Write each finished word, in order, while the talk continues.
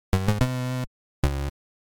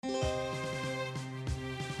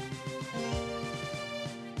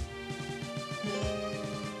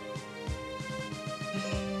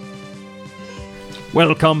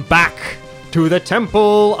Welcome back to the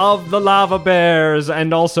Temple of the Lava Bears,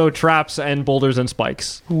 and also traps and boulders and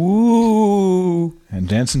spikes. Ooh. And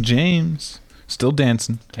Dancing James. Still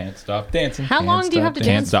dancing. Can't stop dancing. How long do you have to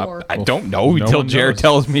Can't dance stop. for? I don't know No until one Jared knows.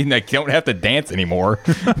 tells me I don't have to dance anymore.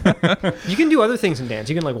 You can do other things in dance.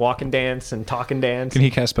 You can like walk and dance and talk and dance. Can he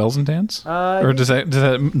cast spells and dance? Or does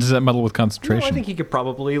that muddle with No, concentration? I think he could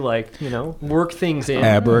probably work things in.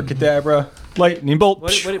 Abracadabra. Lightning bolt.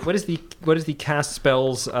 What is the cast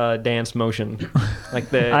spells dance motion?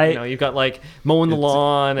 Like I- you've got like mowing the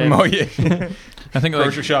lawn and Oh, yeah. I think like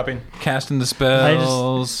Grocery shopping. casting the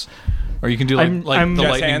spells. Or you can do I'm the just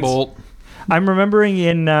lightning hands. bolt. I'm remembering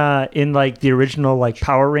in like the original like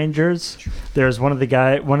Power Rangers, there's one of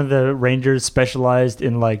the Rangers specialized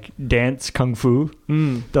in like dance kung fu.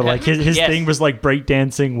 That like his Yes. thing was like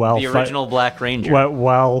breakdancing while The original Black Ranger.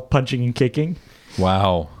 while punching and kicking.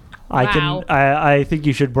 Wow. Wow. I think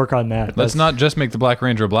you should work on that. Let's not just make the Black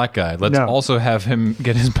Ranger a black guy. Let's No. also have him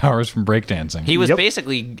get his powers from breakdancing. He was Yep.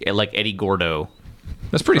 basically like Eddie Gordo.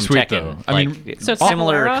 That's pretty from sweet, Tekken. though. I mean, So it's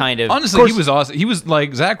similar Capoeira? kind of. honestly, he was awesome. He was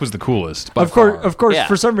like, Zach was the coolest. By Of course, far. of course. Yeah.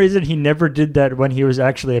 For some reason, he never did that when he was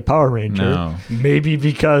actually a Power Ranger. No. Maybe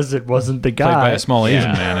because it wasn't the Played by guy. a small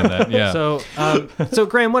Asian man in that. Yeah. So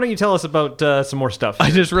Graham, why don't you tell us about some more stuff?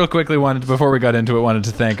 I just real quickly before we got into it, wanted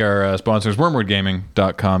to thank our sponsors,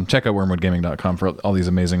 WormwoodGaming.com. Check out WormwoodGaming.com for all these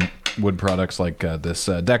amazing wood products like this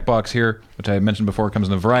deck box here, which I mentioned before, comes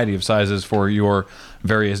in a variety of sizes for your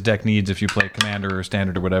various deck needs if you play Commander or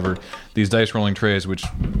Standard or whatever. These dice rolling trays, which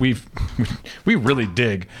we really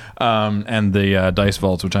dig, and the dice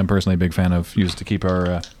vaults, which I'm personally a big fan of, used to keep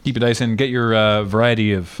your dice in. Get your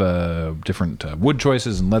variety of different wood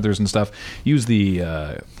choices and leathers and stuff. Use the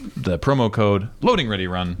promo code Loading Ready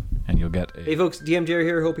Run, and you'll get Hey folks, DM Jerry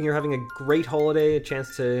here, hoping you're having a great holiday, a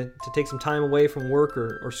chance to take some time away from work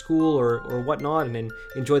or school or whatnot, and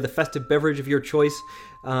enjoy the festive beverage of your choice.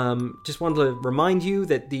 Just wanted to remind you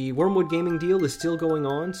that the Wormwood Gaming deal is still going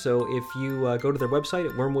on, so if you go to their website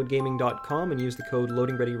at wormwoodgaming.com and use the code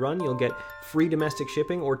LoadingReadyRun, you'll get free domestic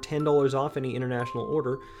shipping or $10 off any international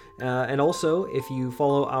order. And also, if you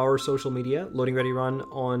follow our social media, Loading Ready Run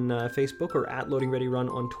on Facebook or at Loading Ready Run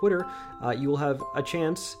on Twitter, you will have a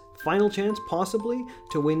final chance, possibly,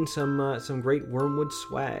 to win some great Wormwood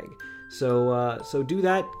swag. So do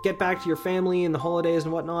that. Get back to your family in the holidays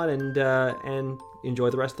and whatnot, and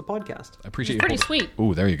enjoy the rest of the podcast. I appreciate Pretty you. sweet.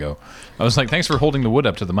 Ooh, there you go. I was like, thanks for holding the wood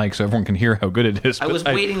up to the mic so everyone can hear how good it is. I but was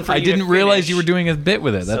waiting for I you to didn't realize finish you were doing a bit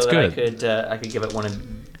with it. That's so good. that I could give it one of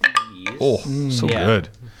these. Oh, so Yeah. good.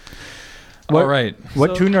 What- All right.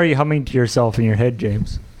 What tune are you humming to yourself in your head,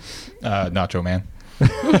 James? Nacho Man.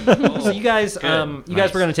 So you guys, you guys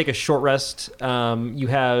Nice. were going to take a short rest. You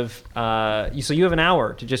have you have an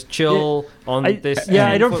hour to just chill on this.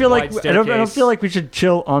 I don't feel like 10-foot I don't staircase, feel like we should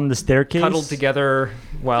chill on the staircase. cuddled together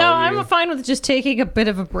while No, you... I'm fine with just taking a bit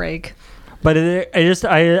of a break. But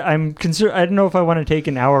I'm concerned. I don't know if I want to take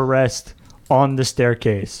an hour rest on the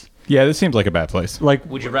staircase. Yeah, this seems like a bad place. Like,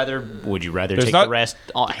 Would you rather There's take not- a rest?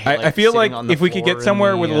 I feel like if we could get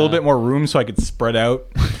somewhere with a little bit more room so I could spread out,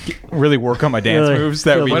 really work on my dance Really? moves,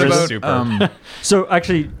 that would be What just about, super. so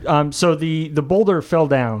actually, so the boulder fell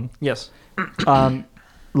down. Yes.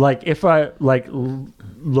 Like if I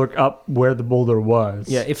look up where the boulder was.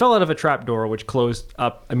 Yeah, it fell out of a trapdoor, which closed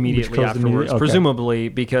up immediately closed afterwards, immediately? Okay. presumably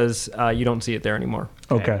because you don't see it there anymore.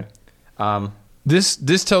 Okay.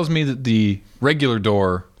 This tells me that the regular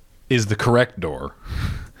door is the correct door.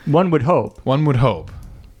 One would hope. One would hope.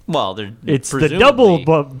 Well, there. It's the double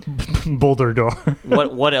presumably- boulder door.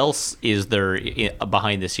 What else is there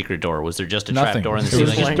behind the secret door? Was there just a Nothing. trap door in the It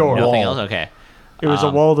was ceiling? just a door. Nothing Wall. else. Okay. It was a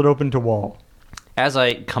wall that opened to wall. As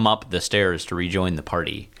I come up the stairs to rejoin the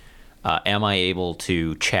party, am I able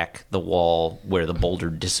to check the wall where the boulder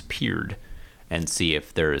disappeared and see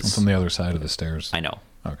if there's? It's on the other side of the stairs. I know.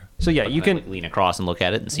 Okay. So yeah, you Can can I, lean across and look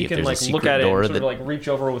at it and see you if can there's like a secret look at it, door and sort of like reach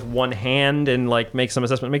over with one hand and like make some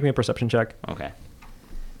assessment. Make me a perception check. Okay.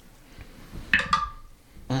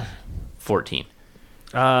 14.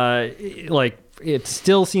 Like it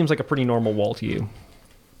still seems like a pretty normal wall to you.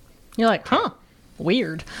 You're like, huh?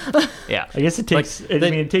 Weird. Yeah. I guess it takes.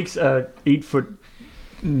 It takes a 8-foot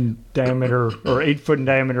diameter or 8-foot in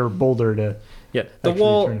diameter boulder to. Yeah, the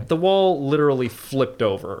Actually turn it. the wall literally flipped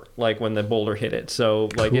over like when the boulder hit it. So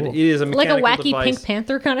like Cool. it is a Like a mechanical wacky device. Pink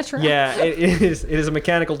Panther kind of trap. Yeah, it is a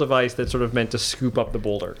mechanical device that's sort of meant to scoop up the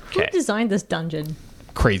boulder. Who Okay. designed this dungeon?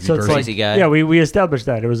 Crazy So it's person. like, Crazy guy. yeah, we established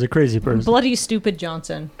that it was a crazy person. Bloody Stupid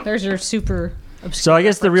Johnson. There's your super. So I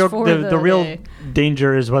guess the real reference for the real day.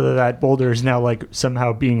 danger is whether that boulder is now like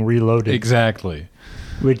somehow being reloaded. Exactly.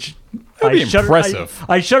 Which I be shudder, impressive.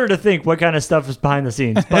 I shudder to think what kind of stuff is behind the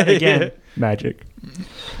scenes. But again, magic.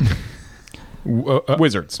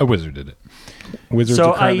 Wizards. A wizard did it. Wizards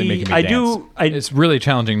So are currently making me I dance. It's really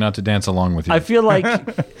challenging not to dance along with you. I feel like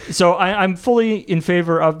so I'm fully in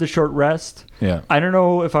favor of the short rest. Yeah. I don't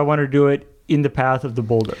know if I want to do it in the path of the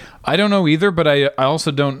boulder. I don't know either, but I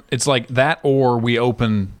also don't. It's like that, or we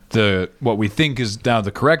open what we think is now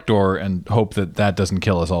the correct door and hope that doesn't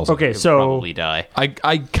kill us also. Okay, You'll so probably die.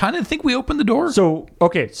 I kind of think we open the door.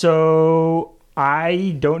 so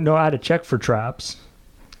I don't know how to check for traps.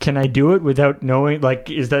 Can I do it without knowing? Like,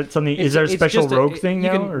 is that something? Is there a It's special just rogue thing you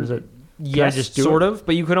now, can- or is it? Yes, just do sort it? of.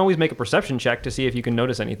 But you can always make a perception check to see if you can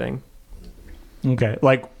notice anything. Okay,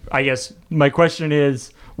 like I guess my question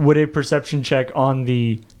is, would a perception check on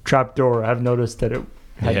the trap door? I've noticed that it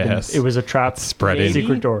had Yes. it was a trap Spreading.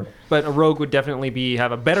 secret door. But a rogue would definitely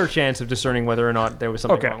have a better chance of discerning whether or not there was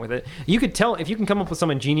something Okay. wrong with it. You could tell if you can come up with some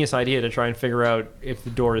ingenious idea to try and figure out if the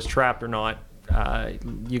door is trapped or not.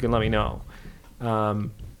 You can let me know.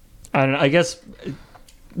 And I guess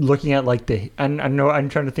looking at like I know I'm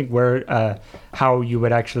trying to think where how you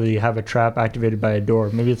would actually have a trap activated by a door.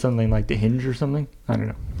 Maybe it's something like the hinge or something. I don't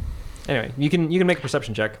know. Anyway, you can make a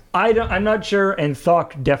perception check. I'm not sure, and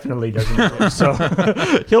Thok definitely doesn't know, so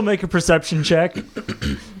he'll make a perception check.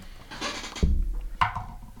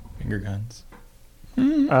 Finger guns.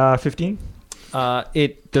 15.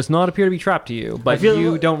 It does not appear to be trapped to you, but feel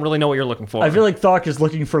you like- don't really know what you're looking for. I feel like Thok is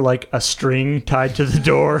looking for like a string tied to the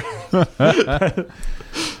door.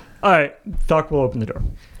 All right, Thok will open the door.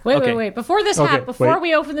 Okay. Wait. Before this Okay, happened, before wait.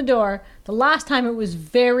 we open the door, the last time it was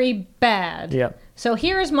very bad. Yeah. So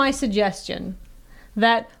here is my suggestion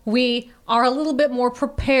that we are a little bit more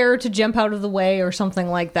prepared to jump out of the way or something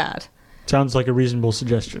like that. Sounds like a reasonable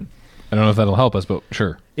suggestion. I don't know if that'll help us, but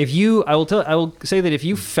sure. I will say that if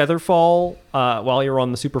you feather fall while you're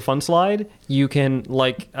on the super fun slide, you can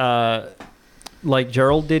like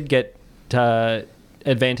Gerald did get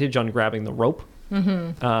advantage on grabbing the rope,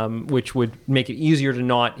 which would make it easier to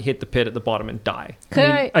not hit the pit at the bottom and die.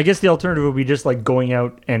 I guess the alternative would be just like going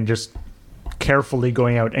out and just carefully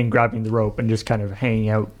going out and grabbing the rope and just kind of hanging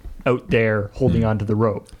out there, holding onto the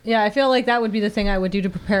rope. Yeah, I feel like that would be the thing I would do to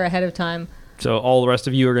prepare ahead of time. So all the rest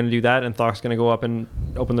of you are going to do that, and Thok's going to go up and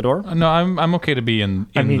open the door. No, I'm okay to be in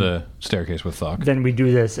I mean- the staircase with Thok. Then we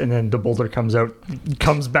do this, and then the boulder comes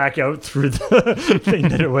back out through the thing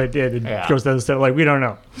that it did and Yeah. goes down the stairs. Like, we don't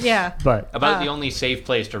know. Yeah. But About the only safe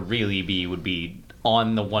place to really be would be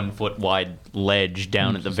on the 1 foot wide ledge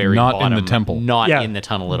down at the very Not in bottom. the temple. Not yeah, in the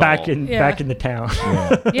tunnel at back all. in Yeah. back in the town.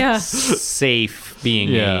 Yeah. Safe being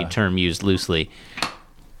Yeah. a term used loosely.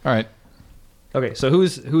 All right. Okay, so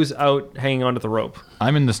who's out hanging onto the rope?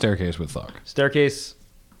 I'm in the staircase with Thok. Staircase.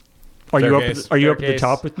 Are you up? Staircase, Are you up at the staircase,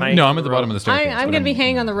 top with me? hang No, on I'm at the bottom of the staircase. I'm going to be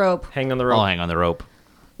hanging on the rope. Hang on the rope. I'll hang on the rope.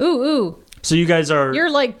 Ooh. So you guys are. You're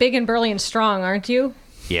like big and burly and strong, aren't you?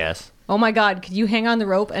 Yes. Oh my god, could you hang on the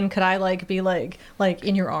rope and could I like be like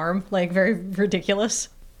in your arm? Like very ridiculous.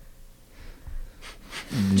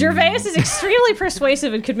 Gervais is extremely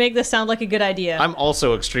persuasive and could make this sound like a good idea. I'm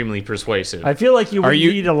also extremely persuasive. I feel like you would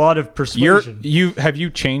you- need a lot of persuasion. Have you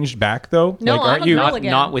changed back though? No, like, I'm aren't a you? girl not,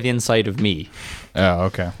 again. not within sight of me. Oh,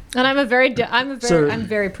 okay. and I'm So-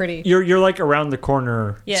 very pretty. You're like around the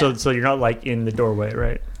corner, Yeah. so you're not like in the doorway,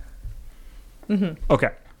 right? Mm-hmm. Okay.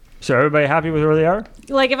 So everybody happy with where they are?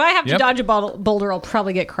 Like if I have to Yep. dodge a boulder, I'll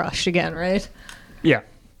probably get crushed again, right? Yeah.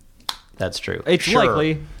 That's true. It's Sure.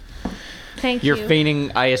 likely. Thank You're you.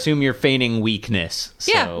 feigning. I assume you're feigning weakness.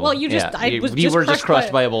 So, Yeah, well, you just- I was you just were just crushed crushed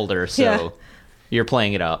by- by a boulder, so Yeah. you're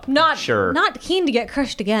playing it up. Not sure. Not keen to get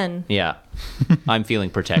crushed again. Yeah, I'm feeling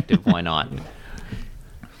protective. Why not?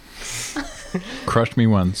 Crushed me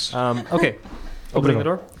once. Okay. Opening the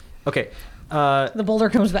door. Okay. The boulder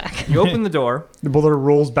comes back. You open the door. The boulder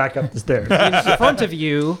rolls back up the stairs. In front of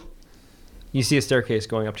you, you see a staircase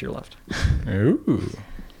going up to your left. Ooh.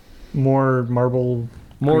 More marble.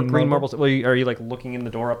 More green marbles. Well, are you like looking in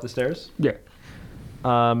the door up the stairs? Yeah.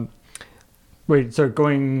 Um, Wait. So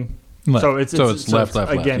going. Left. So it's left,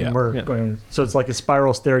 left, again. yeah. We're Yeah. going. So it's like a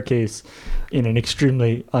spiral staircase, in an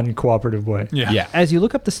extremely uncooperative way. Yeah. As you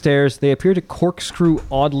look up the stairs, they appear to corkscrew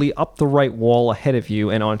oddly up the right wall ahead of you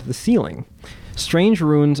and onto the ceiling. Strange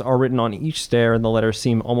runes are written on each stair, and the letters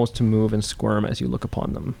seem almost to move and squirm as you look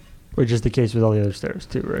upon them. Which is the case with all the other stairs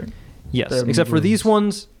too, right? Yes, They're except for these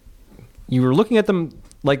ones, you were looking at them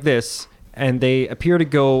like this, and they appear to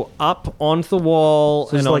go up onto the wall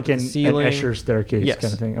So it's and like onto an the ceiling. Escher staircase Yes.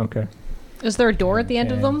 kind of thing. Okay. Is there a door at the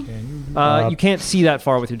end of them? You can't see that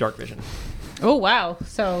far with your dark vision. Oh wow!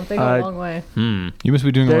 So they go a long way. You must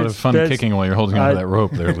be doing a lot of fun There's- kicking while you're holding onto that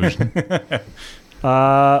rope there, Lucian.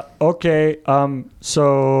 Okay.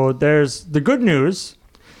 So there's the good news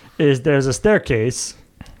is there's a staircase.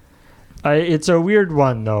 It's a weird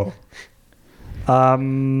one though.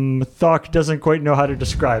 Thok doesn't quite know how to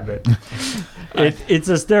describe it. It's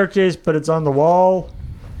a staircase, but it's on the wall.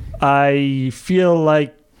 I feel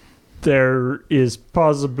like there is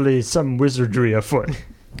possibly some wizardry afoot.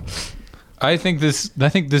 I think this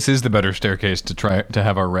is the better staircase to try to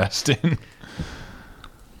have our rest in.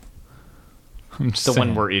 The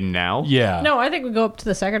one we're in now? Yeah. No, I think we go up to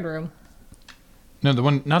the second room. No,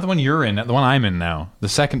 not the one you're in. The one I'm in now. The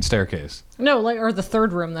second staircase. No, or the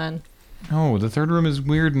third room then. No, the third room is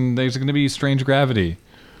weird, and there's going to be strange gravity.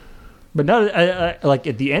 But not like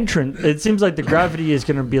at the entrance. It seems like the gravity is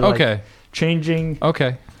going to be like changing.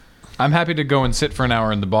 Okay. I'm happy to go and sit for an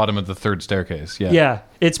hour in the bottom of the third staircase. Yeah. Yeah,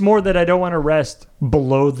 it's more that I don't want to rest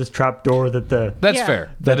below the trap door that the. That's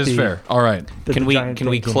fair. That is fair. All right. Can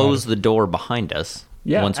we close the door behind us?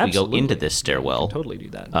 Yeah, once absolutely. we go into this stairwell, Totally do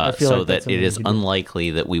that. I feel so like that's that it is something we could do.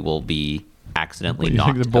 unlikely that we will be accidentally You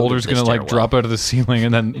knocked think the boulder's going to like drop out of the ceiling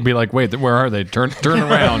and then be like, wait, where are they? Turn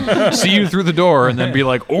around, see you through the door, and then be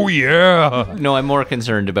like, oh yeah. No, I'm more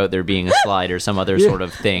concerned about there being a slide or some other sort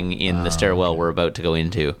of thing in the stairwell we're about to go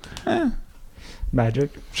into.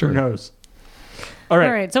 Magic. Sure. Who knows? All right.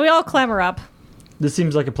 All right, so we all clamber up. This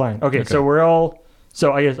seems like a plan. Okay, so we're all.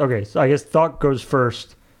 So I guess Thok goes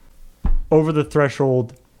first over the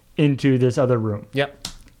threshold into this other room. Yep.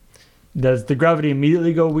 Does the gravity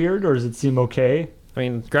immediately go weird, or does it seem okay? I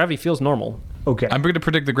mean, gravity feels normal. Okay. I'm going to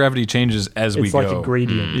predict the gravity changes as we it's go. like a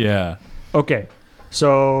gradient. Yeah. Okay.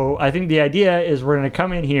 So I think the idea is we're going to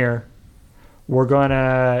come in here. We're going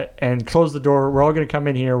to and close the door. We're all going to come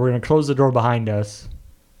in here. We're going to close the door behind us.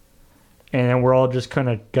 And then we're all just going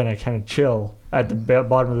to chill at the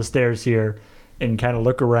bottom of the stairs here and kind of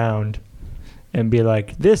look around and be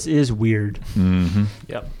like, this is weird. Mm-hmm.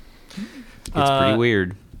 Yep. It's pretty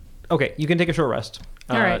weird. Okay, you can take a short rest.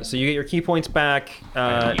 All right. So you get your key points back.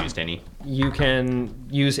 I haven't used any. You can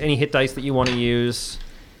use any hit dice that you want to use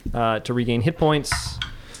to regain hit points,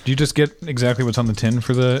 Do you just get exactly what's on the tin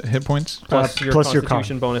for the hit points? plus your plus your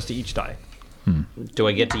constitution bonus to each die. Do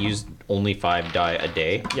I get to use only 5 die a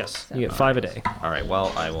day? Yes, you get 5 a day. All right,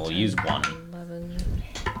 well, I will use 1. 11.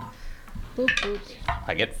 Boop, boop.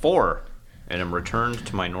 I get 4, and I'm returned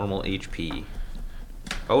to my normal HP.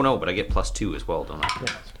 Oh, no, but I get +2 as well, don't I?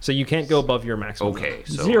 So you can't go above your maximum. Okay,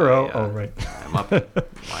 so 0. I, Right. I'm up at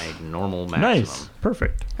my normal maximum. Nice.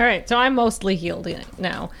 Perfect. All right, so I'm mostly healed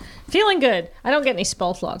now. Feeling good. I don't get any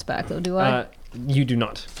spell slots back, though, do I? You do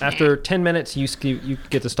not. After 10 minutes, you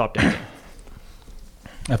get to stop dancing.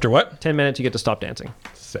 After what? 10 minutes, you get to stop dancing.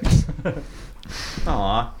 6.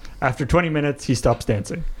 Aw. After 20 minutes, he stops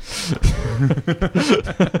dancing.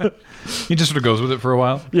 He just sort of goes with it for a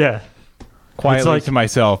while. Yeah. Quietly like- to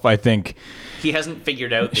myself, I think, He hasn't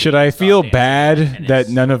figured out. that should he I can stop feel dancing, bad and that it's-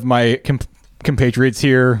 none of my compatriots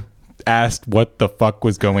here asked what the fuck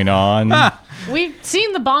was going on? We've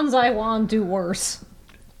seen the bonsai wand do worse.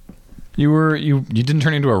 You didn't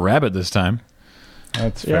turn into a rabbit this time.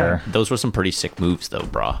 That's Yeah. fair. Those were some pretty sick moves, though,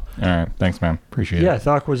 brah. All right. Thanks, man. Appreciate Yeah, it.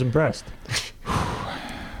 Thok was impressed.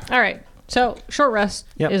 All right, so short rest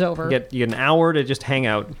Yep. is over. You get an hour to just hang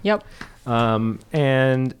out. Yep.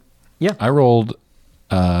 And I rolled.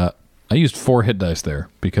 I used 4 hit dice there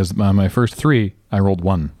because on my first 3, I rolled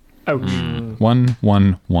 1. Ouch. 1,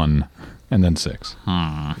 1, 1, and then 6.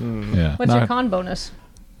 Yeah. What's your con bonus?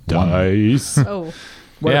 Dice. Oh,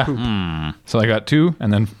 What a Yeah. poop. So I got 2,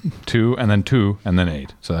 and then 2, and then 2, and then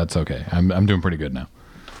 8. So that's okay. I'm doing pretty good now.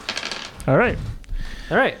 All right.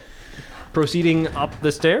 all right, proceeding up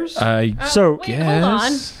the stairs. So, wait, hold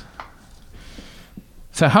on.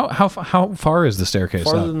 So how far is the staircase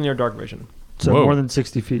farther up? than your dark vision. so Whoa. more than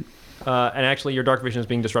 60 feet. And actually, your dark vision is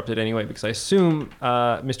being disrupted anyway because I assume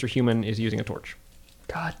Mr. Human is using a torch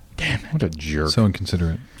God damn it. What a jerk. So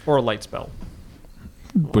inconsiderate. or a light spell.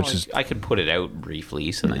 Which is I could put it out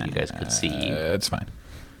briefly so that you guys could see. it's fine.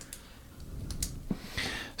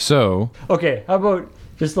 So Okay, how about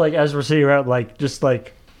just like as we're sitting around, like just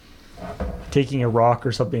like taking a rock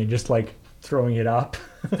or something and just like throwing it up?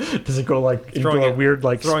 Does it go like into Throwing a it- weird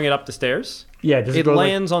like Throwing it up the stairs. yeah? Does it, It go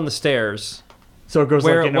lands on the stairs. like, so it goes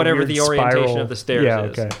where- like in a whatever weird the orientation spiral. of the stairs Yeah,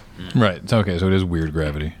 is. okay. right, it's okay. So it is weird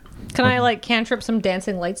gravity. Can I like cantrip some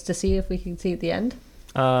dancing lights to see if we can see at the end?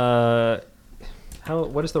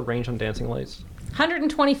 What is the range on dancing lights?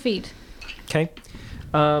 120 feet. Okay.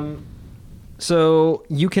 So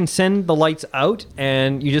you can send the lights out,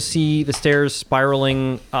 and you just see the stairs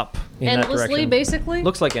spiraling up in that Endlessly, direction. basically?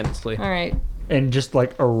 Looks like endlessly. All right. And just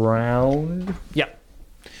like around. Yeah.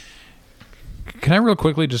 Can I real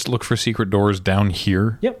quickly just look for secret doors down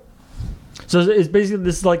here? Yep. So it's basically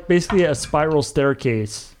this is like basically a spiral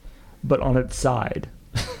staircase, but on its side.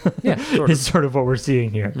 Yeah, sort Is sort of what we're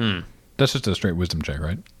seeing here. That's just a straight wisdom check,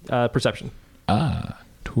 right? Perception.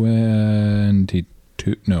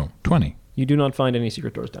 22. No, 20. You do not find any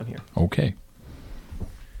secret doors down here. Okay.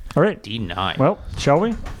 All right. D9. Well, shall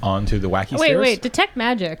we? On to the wacky Wait, stairs. detect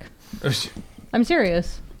magic. I'm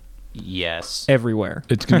serious. Yes. Everywhere.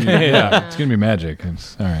 It's gonna be, it's gonna be magic.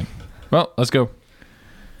 It's, all right. Well, let's go.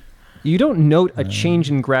 You don't note a change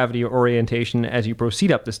in gravity or orientation as you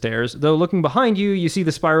proceed up the stairs, though looking behind you, you see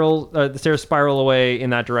the stairs spiral away in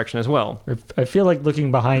that direction as well. I feel like looking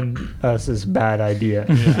behind us is a bad idea.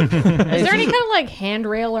 Is there any kind of like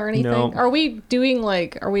handrail or anything? No. Are we doing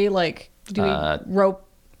rope?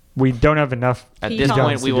 We don't have enough. At this Pitons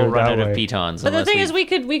point, we to will go run that out of way. pitons. But the unless thing we- is,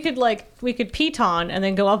 we could piton and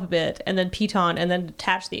then go up a bit, and then piton and then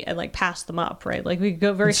detach and like pass them up, right? Like we could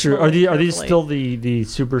go very It's true. slowly. Are these carefully. still the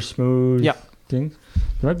super smooth Yeah. things?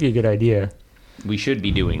 That might be a good idea. we should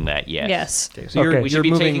be doing that. Yes. Yes, Okay, so Okay. We should you're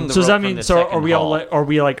be moving. taking the So does rope that from mean the so? second Are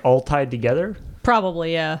we hall. all tied together?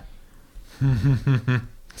 probably, yeah.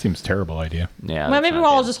 Seems terrible idea. Yeah. Well, that's maybe not we're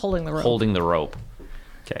all good. just holding the rope. holding the rope.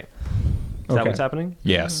 Okay. Is that Okay. what's happening?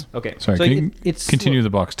 Yes. Okay. Sorry, So can you it's continue slow- the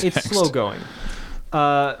box text? It's slow going.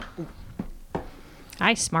 I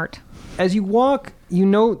smart. As you walk, you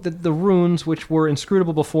note that the runes, which were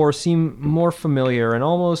inscrutable before, seem more familiar and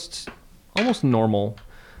almost normal.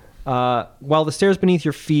 While the stairs beneath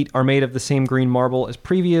your feet are made of the same green marble as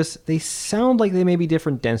previous, they sound like they may be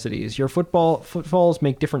different densities. Your footfalls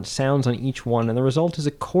make different sounds on each one, and the result is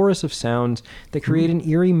a chorus of sounds that create an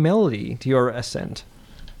eerie melody to your ascent.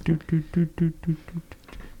 Doot doot doot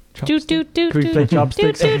doot Can we play doot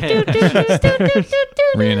chopsticks? doot doot doot doot doot.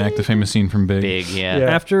 Reenact the famous scene from Big. Big, yeah. Yeah.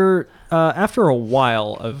 After a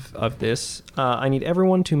while of this, I need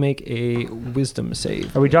everyone to make a wisdom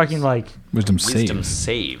save. Are we talking like? Wisdom Wisdom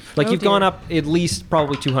save. save. Like Oh, you've dear. gone up at least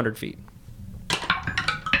probably 200 feet.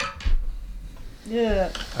 Yeah.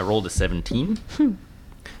 I rolled a 17.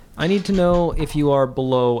 I need to know if you are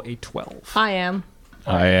below a 12. I am.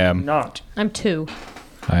 I am. Not. I'm 2.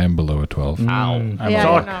 I am below a 12. Ow. Yeah, you're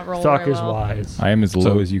Thok, not rolling Thok very is well. wise. I am as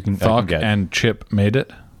low as you can, I can Thok get. and Chip made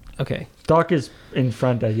it. Okay. Thok is in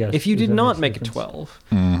front, I guess. If you Does did that not make make a difference?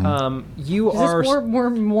 12, you Is are. this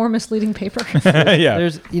more misleading paper? Yeah.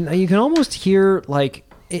 There's you can almost hear like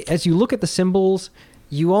as you look at the symbols,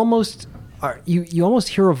 you almost almost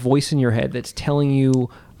hear a voice in your head that's telling you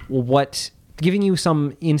what, giving you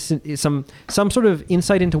some sort of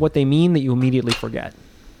insight into what they mean that you immediately forget.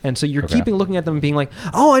 And so you're Okay. keeping looking at them and being like,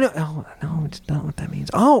 "Oh, I know. Oh, no, it's not what that means.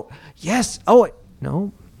 Oh, yes. Oh,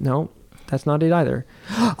 no, that's not it either.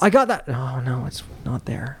 I got that. Oh, no, it's not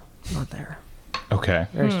there. Not there. Okay.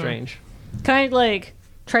 Very strange. Can I like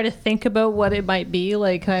try to think about what it might be?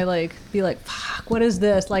 Like, can I like be like, fuck, what is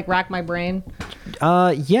this? Like, rack my brain.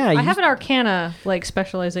 Yeah. I have an Arcana like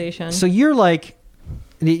specialization. So you're like,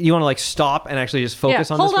 you want to like stop and actually just focus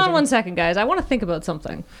on this? Hold for a on second? one second, guys. I want to think about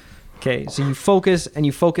something. Okay, so you focus and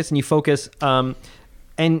you focus and you focus,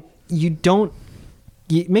 and you don't.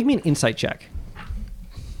 You make me an insight check.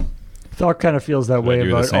 Thok kind of feels that Should I way do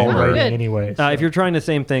the about same? all Oh, writing good. anyway. If you're trying the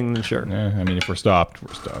same thing, then sure. Yeah, I mean, if we're stopped,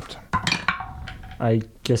 we're stopped. I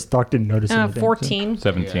guess Thok didn't notice anything. 14.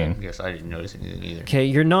 17. Yes, I didn't notice anything either. Okay,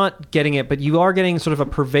 you're not getting it, but you are getting sort of a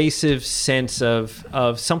pervasive sense of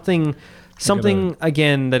something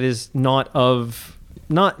again that is not of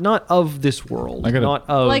this world. I got a- not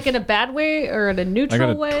of Like in a bad way or in a I neutral got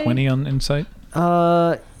a way? 20 on insight.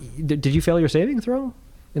 Did you fail your saving throw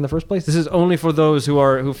in the first place? This is only for those who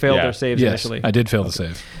failed Yeah. their saves Yes, initially. I did fail the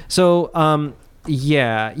save. So,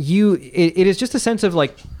 yeah, it is just a sense of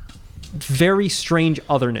like very strange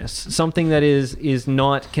otherness, something that is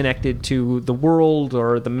not connected to the world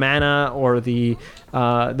or the mana or the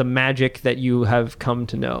magic that you have come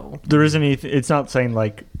to know. There isn't anything. It's not saying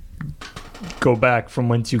like go back from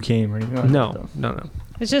whence you came or anything. Like that, No, though. no.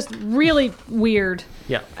 It's just really weird.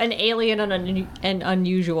 Yeah. An alien and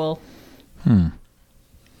unusual.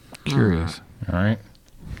 Curious. All right.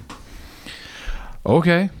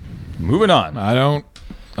 Okay. Moving on.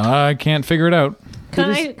 I can't figure it out.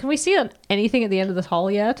 Can we see anything at the end of this hall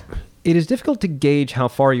yet? It is difficult to gauge how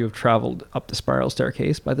far you have traveled up the spiral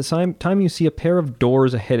staircase by the time you see a pair of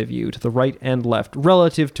doors ahead of you to the right and left,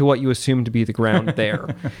 relative to what you assume to be the ground there.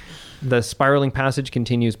 The spiraling passage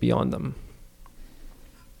continues beyond them.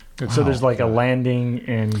 So there's like a landing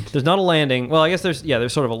and There's not a landing. Well, I guess there's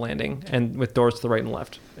sort of a landing, and with doors to the right and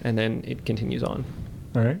left, and then it continues on.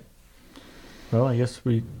 all right. Well, I guess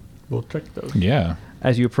we we'll check those. Yeah.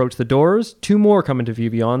 As you approach the doors, 2 more come into view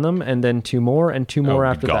beyond them, and then 2 more, and 2 more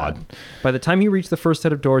after God. that. By the time you reach the first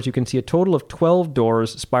set of doors, you can see a total of 12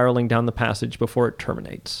 doors spiraling down the passage before it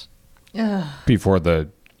terminates. Before the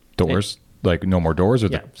doors, like no more doors, or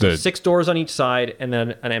Yeah, the so 6 doors on each side, and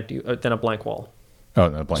then an empty, then a blank wall. oh,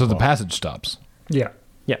 no, blank So the wall. passage stops. Yeah,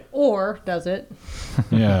 Or does it?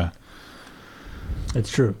 Yeah.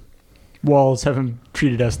 it's true. Walls haven't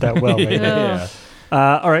treated us that well lately. Yeah.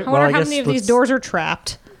 All right. I Well, wonder I how guess many of these doors are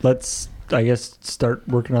trapped. Let's, I guess, start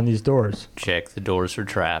working on these doors. Check the doors for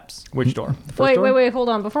traps. Which door? The first Wait, door? wait, hold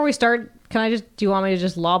on. Before we start, do you want me to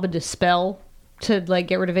just lob a dispel to like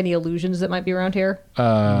get rid of any illusions that might be around here?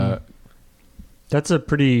 That's a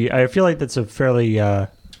pretty. I feel like that's a fairly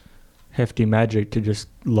hefty magic to just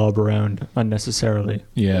lob around unnecessarily.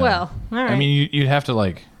 Yeah. Well, all right. I mean, you'd have to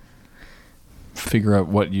like figure out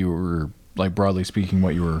what you were like, broadly speaking,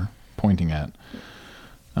 what you were pointing at.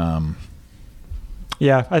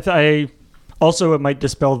 Yeah, I also it might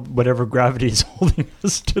dispel whatever gravity is holding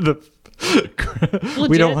us to the.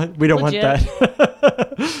 we don't want Legit.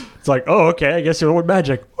 that. It's like, oh, okay, I guess you're with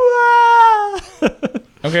magic.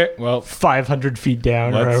 Okay, well, 500 feet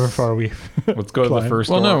down, or however far we. let's go to the Climb. first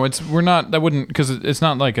Well, door. no, we're not. That wouldn't, because it's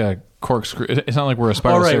not like a corkscrew. It's not like we're a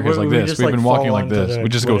spiral Oh, right, staircase we like this. just, We've like, been walking fall like onto this. the- We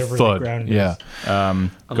just go whatever the thud. ground Yeah. is. Go,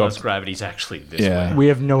 Unless gravity's actually this Yeah. way. We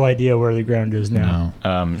have no idea where the ground is now.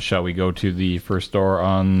 No. shall we go to the first door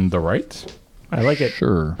on the right? I like it.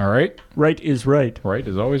 Sure. All right. Right is right. Right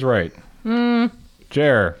is always right.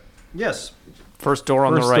 Jer, Yes. First door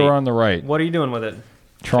on first the right. door on the right. What are you doing with it?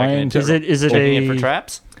 Trying to. Is it Checking it for a?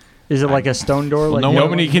 traps? Is it like a stone door? Like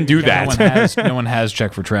Nobody can do that. No one has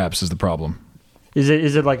check for traps is the problem. Is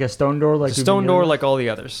it like a stone door? Like It's a we've stone been door hearing? like all the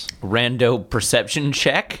others. Rando perception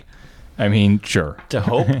check I mean, sure. to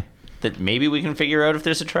hope that maybe we can figure out if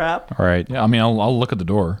there's a trap. All right. Yeah, I mean, I'll look at the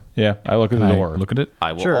door. Yeah, I look at the Can I door. Look at it.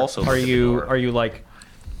 I will Sure. also. Are look at the you door. are you like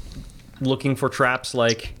looking for traps,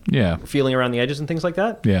 like Yeah. feeling around the edges and things like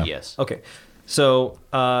that? Yeah. Yes. Okay. So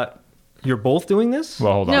you're both doing this?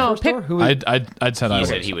 Well, hold on. No, First pick. door? Who? I'd said I He would.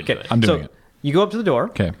 said he would Okay. do it. I'm doing so it. You go up to the door.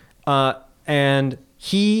 Okay. And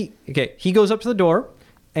he goes up to the door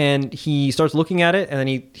and he starts looking at it, and then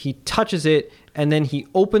he touches it, and then he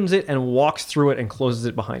opens it and walks through it and closes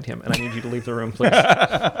it behind him. And I need you to leave the room, please.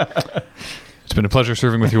 It's been a pleasure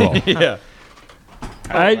serving with you all. Yeah.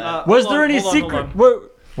 Was hold there on, any hold on, secret? hold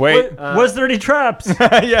Wait. Was there any traps?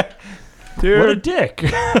 Yeah. Dude. What a dick,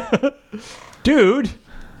 dude!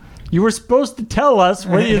 You were supposed to tell us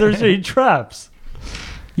whether there's any traps.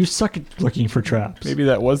 You suck at looking for traps. Maybe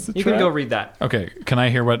that was the You trap. can go read that. Okay. Can I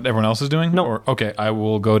hear what everyone else is doing? No. Or, okay. I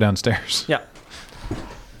will go downstairs. Yeah.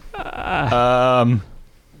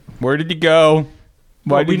 Where did he go?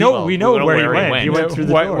 Why we did know we where know he where he went. went. He went through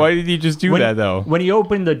the why, door. why did he just do that though? When he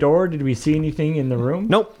opened the door, did we see anything in the room?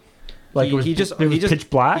 Nope. Like it was pitch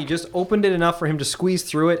black. He just opened it enough for him to squeeze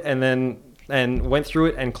through it, and went through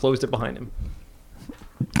it and closed it behind him.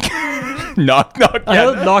 knock, knock.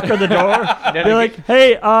 I knock on the door. They're like,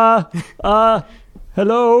 "Hey,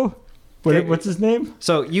 hello. What's his name?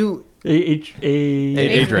 So you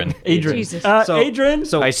Adrian. Adrian. Jesus. So- Adrian.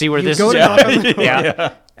 so I see where you this go is to going. knock on the door,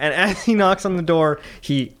 Yeah. and as he knocks on the door,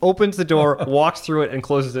 he opens the door, walks through it, and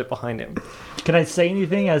closes it behind him. Can I say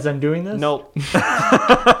anything as I'm doing this? Nope. You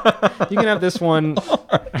can have this one.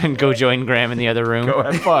 And go join Graham in the other room. Go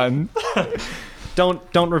have fun.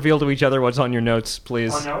 Don't reveal to each other what's on your notes,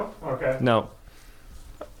 please. Oh no. Okay. No.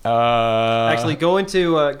 Actually, go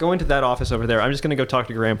into that office over there. I'm just gonna go talk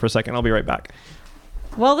to Graham for a second. I'll be right back.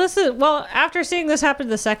 Well, after seeing this happen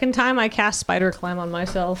the second time, I cast Spider Climb on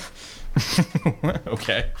myself,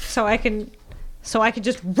 Okay. so I can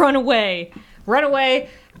just run away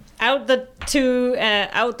out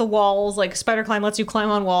the walls. Like Spider Climb lets you climb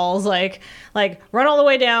on walls. Like run all the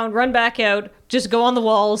way down, run back out, just go on the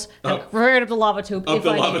walls, and right up the lava tube. Up if the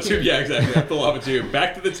I lava need to. tube, yeah, exactly. Up the lava tube.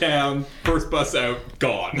 Back to the town. First bus out.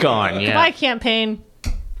 Gone. Gone. Yeah. Goodbye, campaign.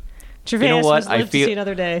 Gervais what? must I live to feel- see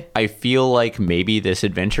another day. I feel like maybe this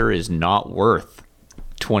adventure is not worth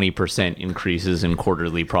 20% increases in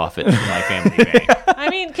quarterly profits in my family bank. I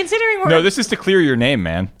mean, considering we're No, this is to clear your name,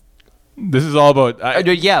 man. This is all about.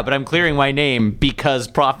 Yeah, but I'm clearing my name because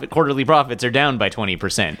quarterly profits are down by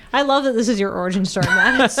 20%. I love that this is your origin story,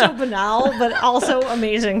 man. It's so banal, but also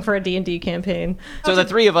amazing for a D&D campaign. So the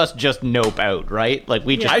three of us just nope out, right? Like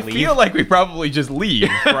we just I leave. feel like we probably just leave,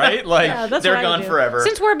 right? Like, Yeah, that's they're what I would gone do. forever.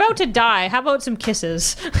 Since we're about to die, how about some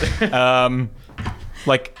kisses?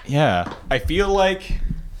 yeah. I feel like.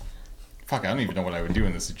 Fuck, I don't even know what I would do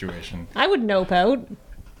in this situation. I would nope out.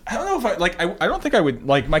 I don't know if I don't think I would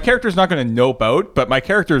my character's not going to nope out, but my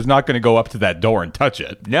character is not going to go up to that door and touch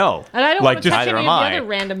it. No. And I don't Like, want to just- touch Neither any am of the I. other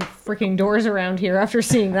random freaking doors around here after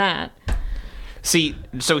seeing that. See,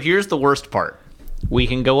 so here's the worst part. We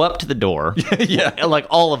can go up to the door, like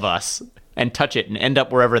all of us, and touch it and end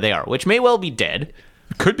up wherever they are, which may well be dead,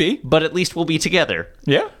 Could be. but at least we'll be together.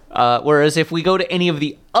 Yeah. Whereas if we go to any of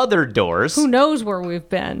the other doors, Who knows where we've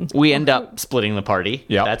been? we end up splitting the party.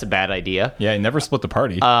 Yeah. That's a bad idea. Yeah, never split the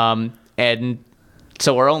party. And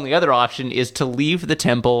so our only other option is to leave the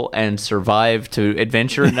temple and survive to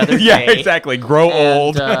adventure another day. yeah, exactly. Grow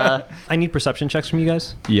old. And, I need perception checks from you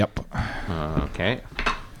guys. Yep. okay.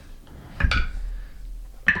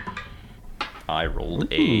 I rolled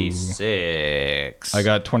a 6. I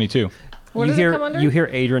got 22. What you does it come under? hear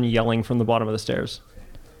Adrian yelling from the bottom of the stairs.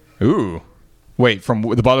 Ooh. Wait, from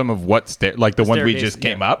the bottom of what stair? Like the one we Staircase, just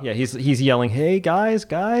came yeah. up? Yeah, he's yelling, "Hey guys!"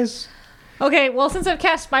 Okay, well, since I've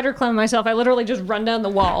cast Spider Climb myself, I literally just run down the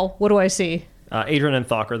wall. What do I see? Adrian and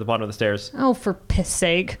Thok are at the bottom of the stairs. Oh, for piss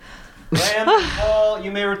sake. Ram, Paul, you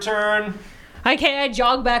may return. I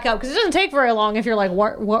jog back up because it doesn't take very long if you're like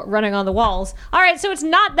running on the walls. All right, so it's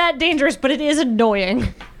not that dangerous, but it is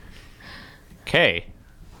annoying. Okay.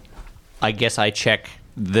 I guess I check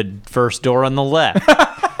the first door on the left.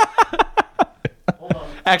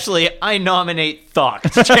 Actually, I nominate Thok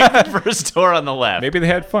to check the first door on the left. Maybe they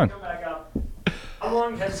had fun. Back up. How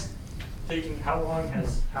long has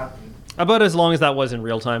happened? About as long as that was in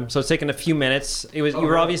real time. So it's taken a few minutes. You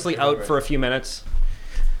were obviously out for a few minutes.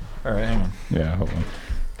 All right, hang on. Yeah, hold on.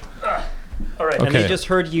 All right. And they Okay. just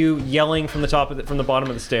heard you yelling from the bottom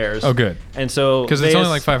of the stairs. Oh, good. And so Because it's only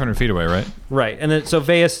Veus- like 500 feet away, right? right. And then so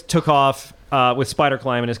Veus took off with Spider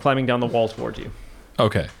Climb and is climbing down the wall towards you.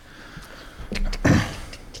 Okay.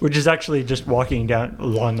 Which is actually just walking down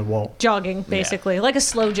along the wall. Jogging, basically, like a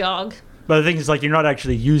slow jog. But the thing is, like, you're not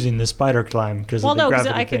actually using the spider climb because Well, of the no, because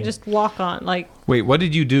gravity I can thing. just walk on. Like, Wait, what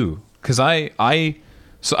did you do? Because I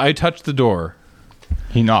touched the door.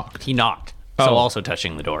 He knocked. He knocked. So Oh. also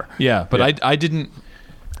touching the door. Yeah, but Yeah. I didn't.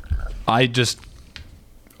 I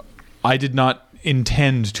did not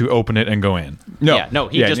intend to open it and go in. No. Yeah, no,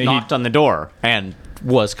 he just knocked on the door and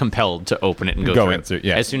was compelled to open it and go in through. through,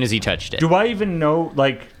 yeah. As soon as he touched it. Do I even know,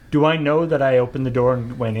 like, do I know that I opened the door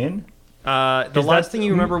and went in? The Is last that- thing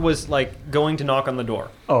you remember was like going to knock on the door.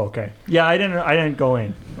 Oh, okay. Yeah, I didn't go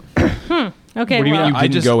in. okay, What do you mean well, you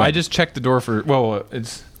didn't go in? I just checked the door for. Well,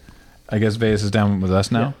 it's. I guess Veus is down with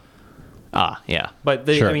us now. Yeah. But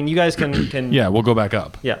Sure. I mean, you guys can Yeah, we'll go back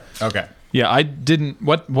up. yeah. Okay. Yeah, I didn't.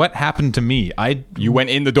 What happened to me? You went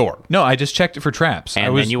in the door. No, I just checked it for traps. And I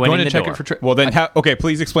was then you went going in to the check door. it for traps. Well, then, okay,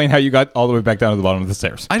 please explain how you got all the way back down to the bottom of the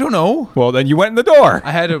stairs. I don't know. Well, then you went in the door.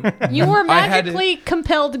 I had a. you were I had to- magically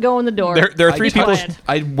compelled to go in the door. There are three Be people. quiet.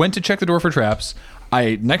 I went to check the door for traps.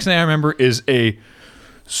 Next thing I remember is a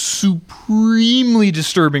supremely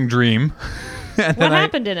disturbing dream. And What then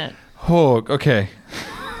happened in it? Oh, okay.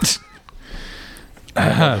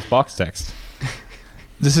 Box text.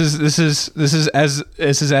 This is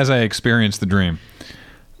as I experienced the dream.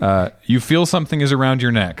 You feel something is around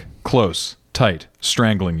your neck, close, tight,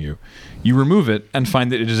 strangling you. You remove it and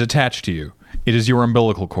find that it is attached to you. It is your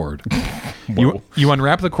umbilical cord. You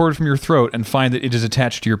unwrap the cord from your throat and find that it is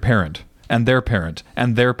attached to your parent, and their parent,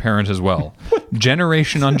 and their parent as well.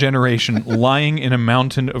 Generation on generation, lying in a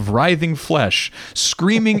mountain of writhing flesh,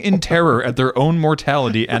 screaming in terror at their own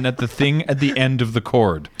mortality and at the thing at the end of the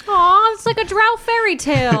cord. Aw, it's like a drow fairy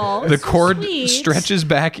tale. The It's so cord sweet. stretches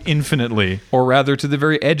back infinitely, or rather to the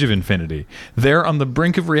very edge of infinity. There, on the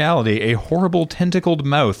brink of reality, a horrible tentacled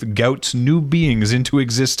mouth gouts new beings into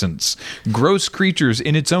existence. Gross creatures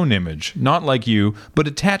in its own image, not like you, but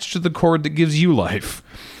attached to the cord that gives you life.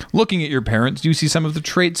 Looking at your parents, you see some of the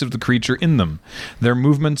traits of the creature in them. Their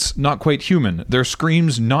movements not quite human, their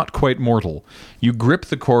screams not quite mortal. You grip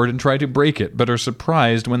the cord and try to break it, but are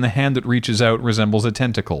surprised when the hand that reaches out resembles a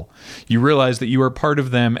tentacle. You realize that you are part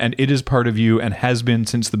of them, and it is part of you, and has been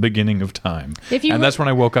since the beginning of time. And that's when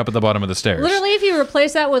I woke up at the bottom of the stairs. Literally, if you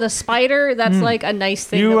replace that with a spider, that's like a nice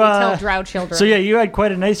thing that we tell drow children. So yeah, you had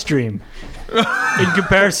quite a nice dream in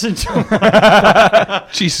comparison to.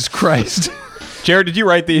 Jesus Christ. Jared, did you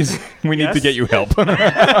write these? We need Yes. to get you help.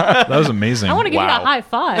 That was amazing. I want to give you a high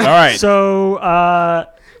five. All right. So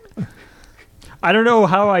I don't know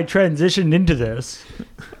how I transitioned into this.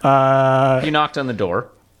 You knocked on the door.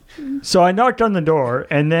 So I knocked on the door,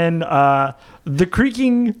 and then the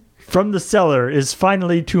creaking from the cellar is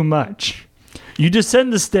finally too much. You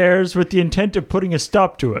descend the stairs with the intent of putting a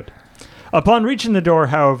stop to it. Upon reaching the door,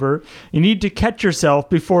 however, you need to catch yourself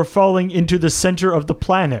before falling into the center of the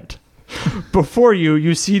planet. Before you,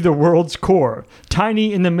 you see the world's core,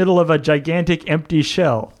 tiny in the middle of a gigantic empty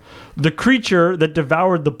shell. The creature that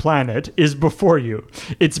devoured the planet is before you,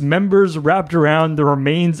 its members wrapped around the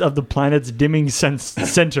remains of the planet's dimming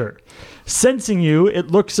center. Sensing you,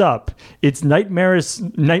 it looks up, its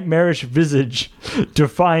nightmarish visage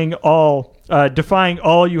defying all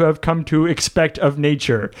you have come to expect of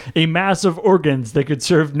nature, a mass of organs that could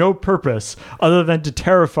serve no purpose other than to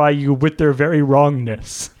terrify you with their very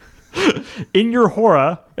wrongness. In your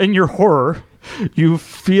horror, you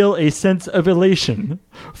feel a sense of elation.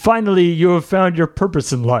 Finally, you have found your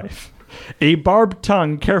purpose in life. A barbed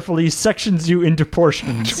tongue carefully sections you into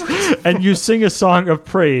portions, and you sing a song of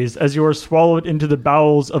praise as you are swallowed into the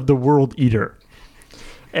bowels of the World Eater.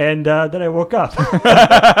 And then I woke up.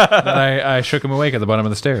 I shook him awake at the bottom of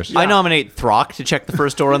the stairs. I nominate Throck to check the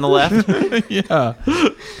first door on the left. Yeah.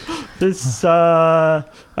 This, I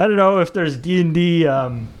don't know if there's D&D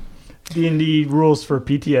rules for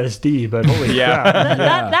PTSD, but holy crap.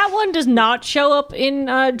 That one does not show up in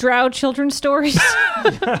Drow children's stories.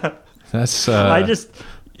 That's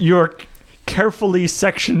you're carefully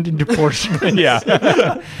sectioned into portions.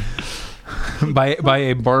 Yeah. by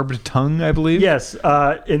a barbed tongue, I believe. Yes,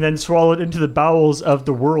 and then swallowed into the bowels of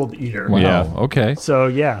the World Eater. Wow. Yeah. Okay. So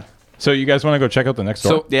yeah. So you guys want to go check out the next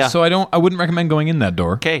door? So I wouldn't recommend going in that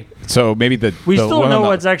door. Okay. So maybe We the still one know on the-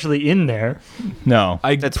 what's actually in there. No.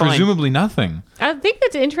 That's fine. presumably nothing. I think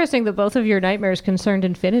that's interesting that both of your nightmares concerned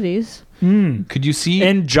infinities. Could you see?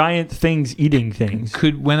 And giant things eating things.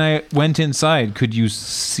 When I went inside, could you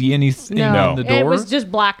see anything No. in the door? It was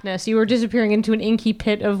just blackness. You were disappearing into an inky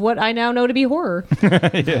pit of what I now know to be horror.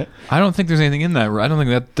 I don't think there's anything in that. I don't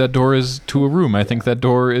think that door is to a room. I think that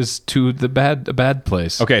door is to a bad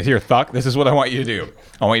place. Okay, here, Thok, this is what I want you to do.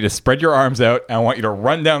 I want you to spread your arms out, and I want you to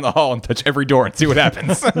run down the hall and touch every door and see what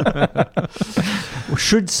happens.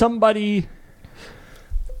 Should somebody...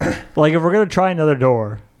 Like, if we're going to try another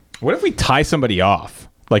door... What if we tie somebody off?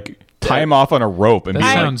 Like, tie him off on a rope and That be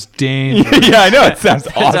like... sounds dangerous. Yeah, I know. It sounds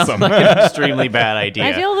It sounds awesome. like an extremely bad idea.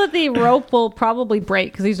 I feel that the rope will probably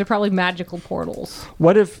break because these are probably magical portals.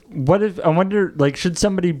 What if... I wonder, like, should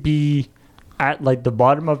somebody be at, like, the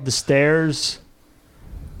bottom of the stairs...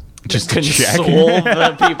 Just to check. Console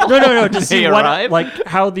the people. No, to They see what... arrive? Like,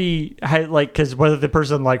 because whether the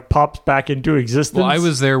person, like, pops back into existence... Well, I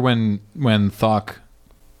was there when Thok,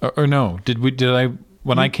 or no,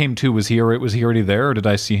 when I came to, was he already there, or did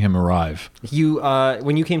I see him arrive?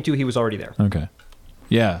 When you came to, he was already there. Okay,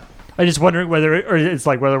 yeah. I'm just wondering whether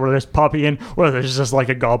we're just popping in, or whether there's just like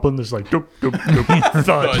a goblin that's like doop doop doop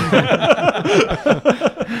thud.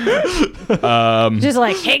 Just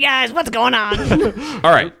like, hey guys, what's going on?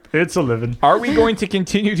 All right. It's a living. Are we going to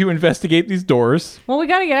continue to investigate these doors? Well, we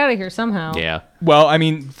got to get out of here somehow. Yeah. Well, I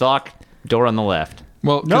mean... Thok, door on the left.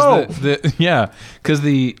 Well, No. because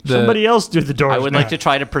the Somebody else do the doors. I would now. like to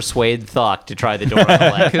try to persuade Thok to try the door on the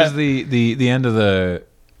left. because the end of the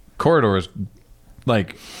corridor is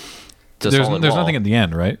like It's a there's solid there's wall. nothing at the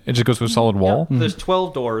end, right? It just goes to a solid wall. There's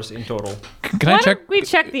 12 doors in total. Can Why I check? don't we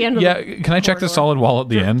check the end of Yeah, the can I check the corridor? solid wall at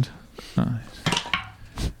the end?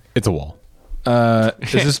 It's a wall.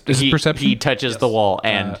 Is this perception? He touches the wall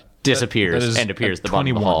and disappears that is and appears a at the bottom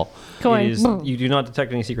of the 21. hall. Going, It is, you do not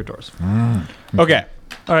detect any secret doors. Okay.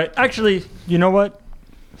 All right. Actually, you know what?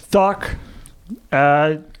 Thok,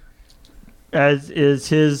 as is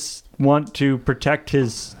his want to protect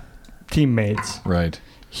his teammates, Right.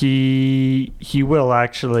 he will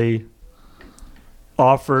actually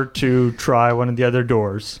offer to try one of the other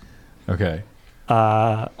doors. Okay.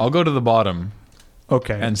 I'll go to the bottom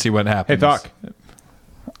Okay. and see what Hey, happens. Thok.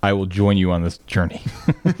 I will join you on this journey.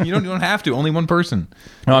 you don't have to. Only one person.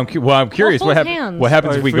 No, I'm curious. hold What hands.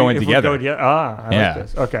 happens if we go in if together? I Yeah. like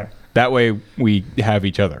this. Okay. That way we have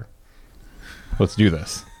each other. Let's do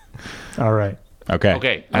this. All right. Okay.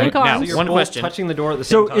 Okay. Link Now, arms. So you're one both question. touching the door at the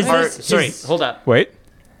So same is time. this- Sorry, hold up. Wait.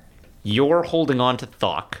 You're holding on to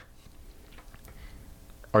Thok.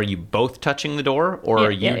 Are you both touching the door, or Yeah,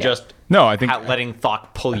 are you yeah. just No, I think letting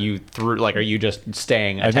Thok pull you through? Like, are you just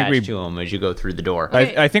staying I think attached we- to him as you go through the door?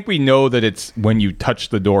 Okay. I think we know that it's when you touch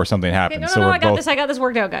the door something happens. Okay, so no, we're I got both this. I got this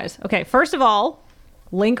worked out, guys. Okay, first of all,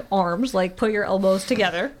 link arms, like put your elbows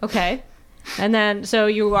together. Okay, and then so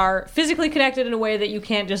you are physically connected in a way that you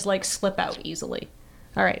can't just like slip out easily.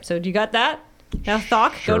 All right, so do you got that? Now,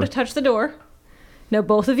 Thok, go to touch the door. Now,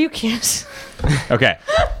 both of you kiss. Okay.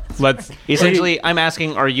 Let's Essentially, I'm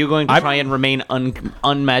asking: are you going to try and remain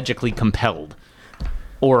unmagically compelled,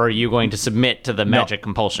 or are you going to submit to the magic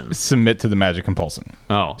compulsion? submit to the magic compulsion.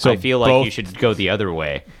 Oh, So I feel like both- you should go the other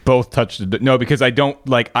way. Both touch the no, because I don't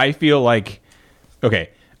like I feel like okay.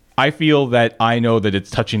 I feel that I know that it's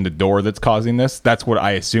touching the door that's causing this. That's what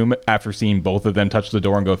I assume after seeing both of them touch the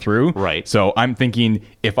door and go through. Right. So I'm thinking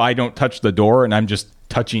if I don't touch the door and I'm just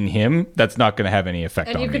touching him, that's not going to have any effect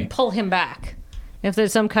And on you me. could pull him back if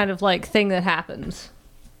there's some kind of like thing that happens.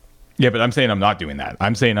 Yeah, but I'm saying I'm not doing that.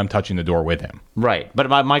 I'm saying I'm touching the door with him. Right.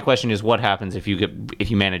 But my question is, what happens if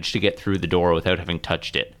you manage to get through the door without having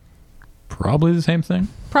touched it? Probably the same thing.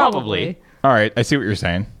 Probably. All right, I see what you're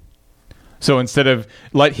saying. So instead of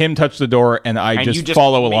let him touch the door and I And you just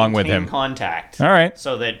follow along with maintain him. contact. All right.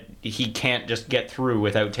 So that he can't just get through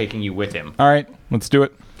without taking you with him. All right, let's do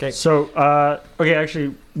it. So, okay,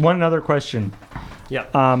 actually, one other question. Yeah.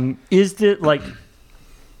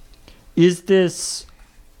 Is this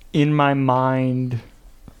in my mind,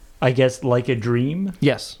 I guess, like a dream?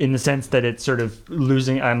 Yes. In the sense that it's sort of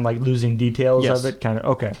I'm like losing details Yes. of it, kind of.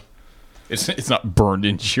 Okay. It's not burned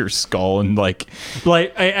into your skull and like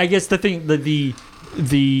Like I guess the thing the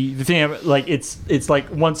thing like it's like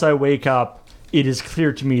once I wake up, it is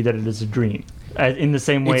clear to me that it is a dream. In the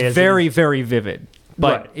same way It's as very, very vivid.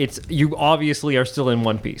 But Right. you obviously are still in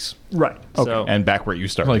one piece. right. Okay. So and back where you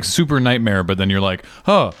started. Like super nightmare, but then you're like,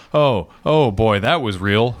 oh boy, that was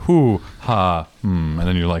real. Hoo ha. And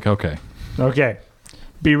then you're like, okay. Okay.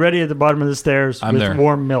 Be ready at the bottom of the stairs I'm with there.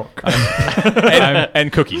 warm milk.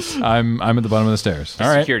 and cookies. I'm at the bottom of the stairs. All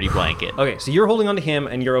right. Security blanket. okay, so you're holding on to him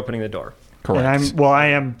and you're opening the door. Correct. And I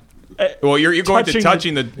am well, you're going to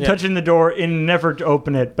touching the. touching the door in an effort to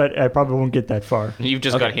open it, but I probably won't get that far. You've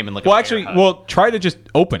just got him in like Well, a actually, bear hug. well, try to just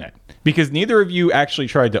open it because neither of you actually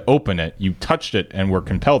tried to open it. You touched it and were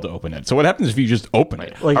compelled to open it. So what happens if you just open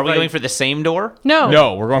it? Like, Are we like- going for the same door? No.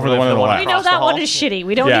 No, we're going for the one on the We We left. know Across the that one hall? is shitty.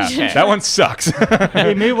 We don't Yeah, need to. that one sucks.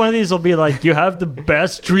 Hey, maybe one of these will be like, you have the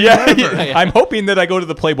best dream yeah, ever. I'm hoping that I go to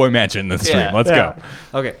the Playboy Mansion this stream. Yeah. Let's Yeah.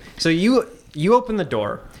 go. Okay, so you open the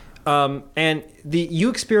door, and you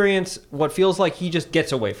experience what feels like he just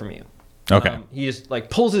gets away from you. Okay. He just like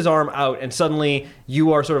pulls his arm out, and suddenly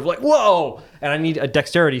you are sort of like, whoa! And I need a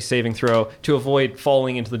dexterity saving throw to avoid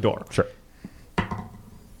falling into the door. Sure.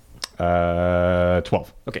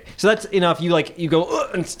 12. Okay, so that's enough. You go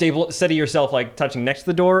and steady yourself, like touching next to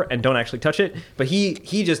the door, and don't actually touch it. But he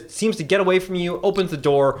just seems to get away from you, opens the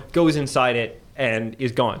door, goes inside it, and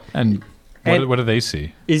is gone. And And- what do they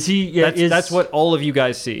see? Is he? Yeah, That's what all of you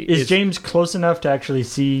guys see. Is James close enough to actually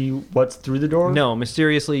see what's through the door? No,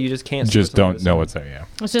 mysteriously, you just can't. see Just what's under don't the know sun. what's there, yeah.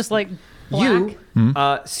 It's just like black.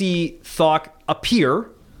 You see Thok appear,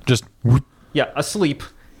 Just asleep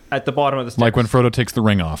at the bottom of the stairs. like when Frodo takes the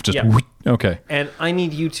ring off. Just Yeah. okay. And I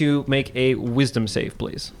need you to make a wisdom save,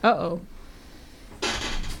 please. Uh-oh.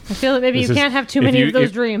 I feel that maybe This you is- can't have too if many you- of those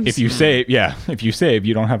if- dreams. If you save, if you save,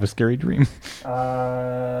 you don't have a scary dream.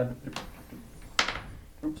 Uh-oh.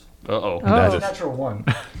 Oh. Natural one.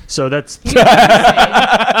 So that's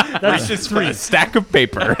That's just 3. A stack of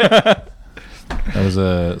paper. That was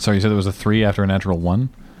a. Sorry, you said it was a 3 after a natural 1.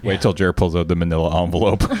 Wait till Jared pulls out the manila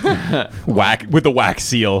envelope. Whack with the wax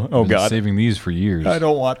seal. Oh Been god. saving these for years. I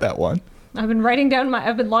don't want that one. I've been writing down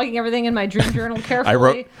I've been logging everything in my dream journal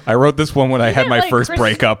carefully. I wrote this one when I had get, my like, first Chris-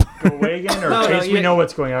 breakup. go away again, or No, in no, case you- we know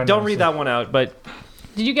what's going on. Don't now, read so- that one out, but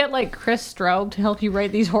Did you get like Chris Straub to help you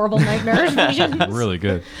write these horrible nightmares visions? Really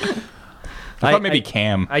good. I thought maybe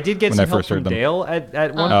Cam. I did get when some I help first from heard them. Dale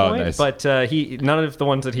at one Oh, point, nice. but none of the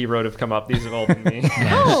ones that he wrote have come up. These have all been me.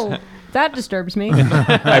 Oh, that disturbs me.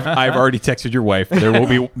 I've already texted your wife.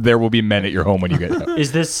 There will be men at your home when you get out.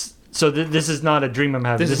 Is this so? This is not a dream I'm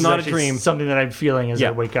having. This is not a actually dream. Something that I'm feeling as Yeah.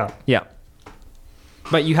 I wake up. Yeah.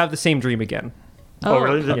 But you have the same dream again. Oh,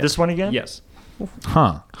 really? This one again? Yes.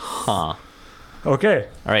 Huh. Huh. Okay.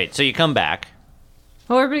 All right, so you come back.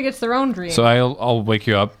 Oh, everybody gets their own dream. So I'll wake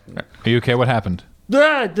you up. Are you okay? What happened?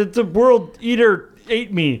 The world eater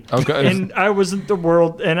ate me. Okay. And I wasn't the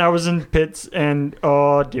world, and I was in pits, and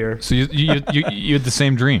oh dear. So you had the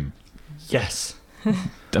same dream. Yes.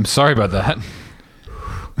 I'm sorry about that.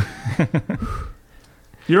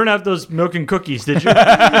 You don't have those milk and cookies, did you?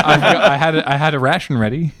 I had a ration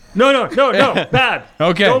ready. No. Bad.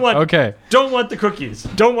 Okay. Okay. Don't want the cookies.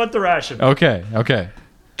 Don't want the ration. Okay. Okay.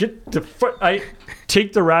 Get the I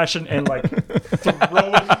take the ration and like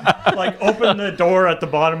throw it, like open the door at the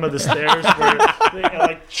bottom of the stairs and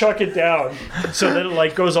like chuck it down so that it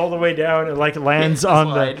like goes all the way down and like lands on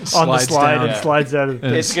the Slides slide down. and slides out of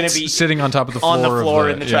And It's gonna be sitting on top of the floor. On the floor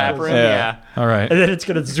of in the trap room. Yeah. Yeah. All right. and then it's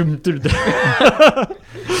gonna zoom through the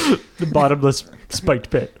bottomless spiked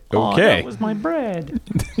pit. Okay. That was my bread.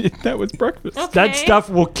 That was breakfast. Okay. That stuff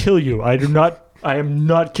will kill you. I do not I am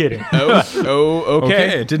not kidding.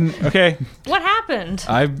 Okay. It didn't. Okay. What happened?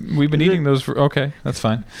 We've been eating those for. Okay, that's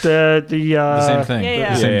fine. The The same thing.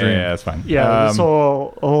 Yeah. The same dream. that's fine. this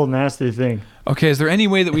whole nasty thing. Okay, is there any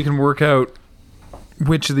way that we can work out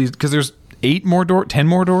which of these? Because there's 10 more doors.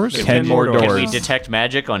 10 more doors. Can we detect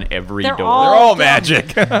magic on every They're door? all- They're all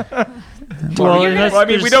magic. Well, unless Well, I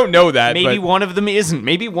mean, we don't know that. Maybe but one of them isn't.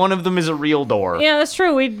 Maybe one of them is a real door. Yeah, that's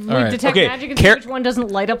true. We right. detect Okay, magic and see which one doesn't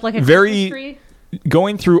light up like a very- Christmas tree.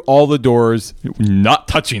 going through all the doors, not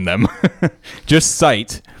touching them, just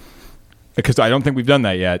sight, because I don't think we've done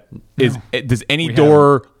that yet. Does any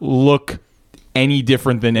door look any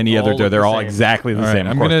different than any All other door? look They're the all same. exactly the All right, same.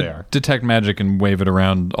 Of I'm course they gonna are. detect magic and wave it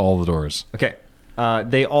around all the doors. Okay.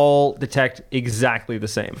 They all detect exactly the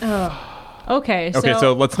same. Okay, Okay,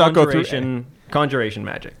 so let's not go through. Conjuration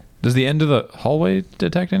magic. Does the end of the hallway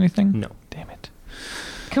detect anything? No. Damn it.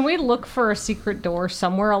 can we look for a secret door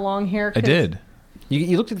somewhere along here? I did.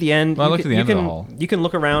 You looked at the end. Well, I you looked can, at the you end of can, the hall. You can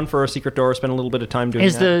look around for a secret door. Spend a little bit of time doing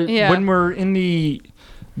Is that. Yeah. when we're in the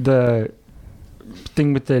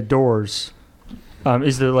thing with the doors?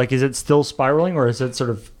 Is it still spiraling or is it sort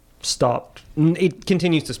of stopped? It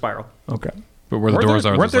continues to spiral. Okay. But where the doors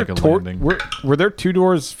are, there's like a landing. Were there two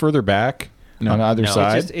doors further back on either No.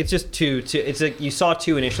 side? It's just two. It's like you saw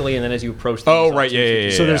two initially, and then as you approached. Oh, you saw right, two, yeah.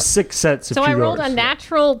 So there's 6 sets of So two I rolled doors. a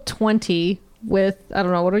natural 20 with, I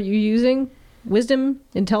don't know, what are you using? Wisdom?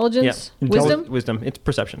 Intelligence? Yeah. Wisdom? Wisdom. It's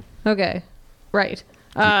perception. Okay. Right.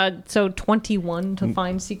 So 21 to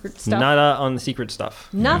find secret stuff. Not on the secret stuff.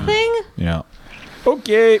 Nothing? Yeah.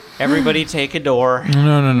 Okay. Everybody take a door.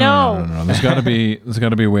 No. There's got to be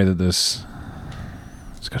a way that this.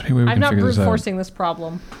 There's got to be a way we I'm can not figure brute this out. forcing this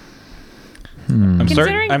problem. I'm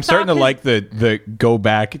starting Considering to Doc like the go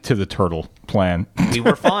back to the turtle plan. We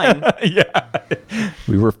were fine.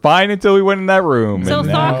 We were fine until we went in that room. So and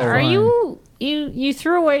Thok, now- are you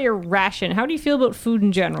threw away your ration. How do you feel about food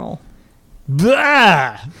in general?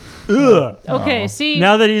 Blah! Ugh. Okay, see,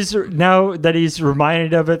 Now that he's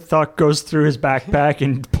reminded of it, Thok goes through his backpack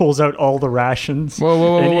and pulls out all the rations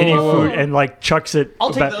Whoa, and any whoa. food and like chucks it.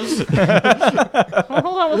 I'll take those. well,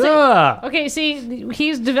 hold on. We'll take, Ugh. okay, see,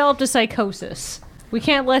 he's developed a psychosis. We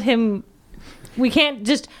can't let him. We can't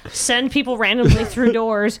just send people randomly through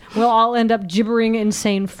doors. We'll all end up gibbering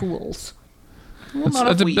insane fools.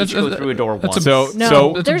 Not if we each go through a door once. So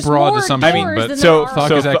No, That's there's a broad more assumption, doors but than so- there are. Thok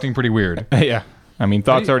so is Thok- acting pretty weird. yeah. I mean,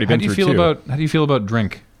 Thok's already been how do you through feel two. How do you feel about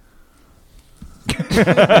drink?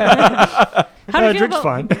 How do you feel Drink's about,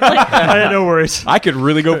 fine. I had no worries. I could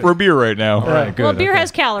really go for a beer right now. All right, good. well, beer okay.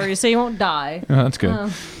 has calories, so you won't die. Oh, that's good.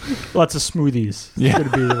 Lots of smoothies. Yeah. It's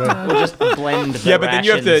gonna be the We'll just blend the Yeah, but then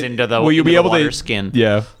you have rations to. into the, will you into be the able water to? skin.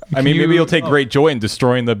 Yeah. I mean, maybe you- you'll take great joy in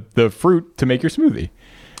destroying the fruit to make your smoothie.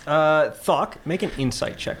 Thok, make an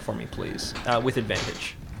insight check for me, please, with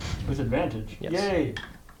advantage. with advantage. Yes. Yay.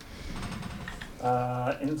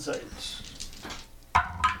 Insight.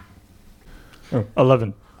 Oh,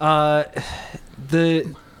 11.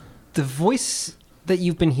 The voice that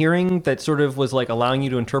you've been hearing that sort of was like allowing you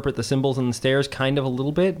to interpret the symbols on the stairs, kind of a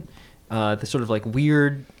little bit. The sort of like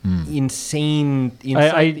weird, insane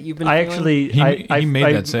insight that you've been feeling. Actually, He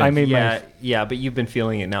made that save. I made Yeah, but you've been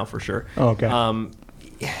feeling it now for sure. my. Oh,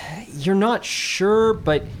 okay. You're not sure,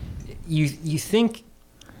 but you think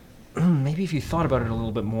maybe if you thought about it a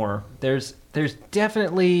little bit more, there's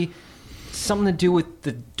definitely something to do with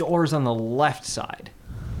the doors on the left side.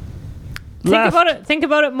 Think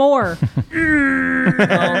about it more.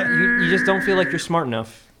 Well, you just don't feel like you're smart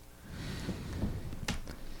enough.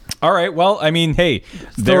 All right. Well, I mean, hey,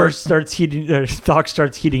 Thor there's starts heating. Thok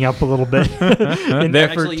starts heating up a little bit. In There-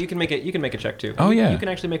 effort- Actually, you can make a check too. Oh, yeah. You can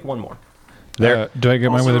actually make one more. there. Do I get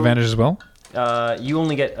mine with Also- advantage as well? You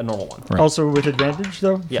only get a normal one. Right. Also with advantage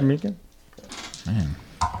though. Yeah. For me again?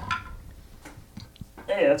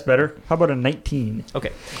 Hey, that's better. How about a 19?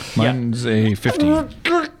 Okay. Mine's a 15.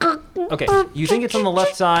 Okay. You think it's on the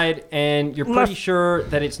left side, and you're pretty Left. sure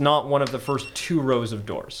that it's not one of the first two rows of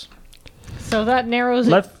doors. So that narrows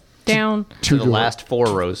it Left down To the last 4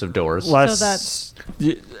 rows of doors. less. So that's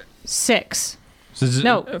 6. So is it-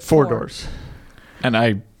 No, 4 doors. And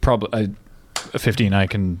I probably 15. I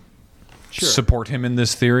can support him in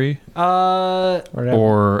this theory,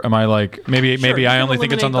 or am I like maybe Sure, you I can only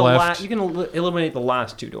think it's on the eliminate left? you can eliminate the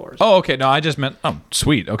last two doors. Oh, okay. No, I just meant. Oh,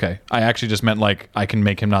 sweet. Okay, I actually just meant like I can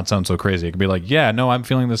make him not sound so crazy. It could be like, yeah, no, I'm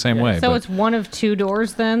feeling the same way. So but- it's one of 2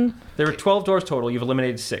 doors then? There were 12 doors total. You've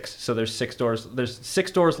eliminated 6, so there's 6 doors. There's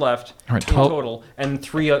 6 doors left All right, in 12 total, and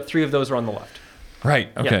three of those are on the left. right.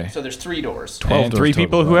 Okay. So there's 3 doors. 12 and 3 doors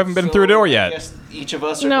people total. who haven't been through a door yet. I guess each of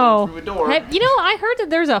us are No. going through a door. Hey, you know, I heard that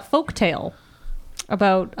there's a folk tale.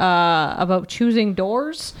 about choosing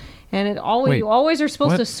doors, and you always are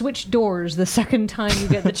supposed to switch doors the second time you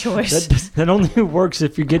get the choice. That only works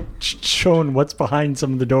if you get shown what's behind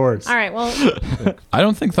some of the doors. All right, well, I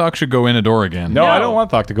don't think Thok should go in a door again. No, I don't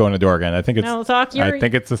want Thok to go in the door again. I think it's no, Thok, I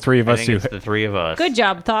think it's the three of I us think who. it's the three of us. good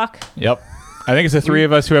job, Thok. Yep. I think it's the three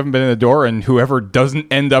of us who haven't been in the door, and whoever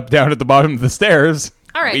doesn't end up down at the bottom of the stairs.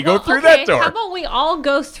 All right, we go through okay, that door. How about we all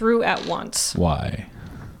go through at once? Why?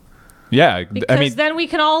 Yeah, Because I mean then we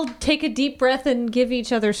can all take a deep breath and give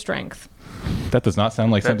each other strength. that does not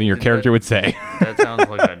sound like something your character would say. That sounds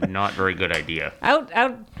like a not very good idea. Out,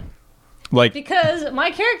 Like, because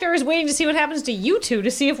my character is waiting to see what happens to you two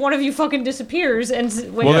to see if one of you fucking disappears.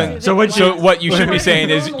 And well, then, so what you should be saying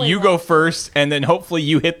is you go first, and then hopefully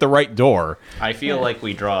you hit the right door. I feel like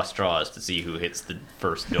we draw straws to see who hits the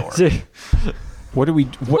first door. What do we?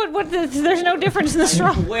 There's no difference in the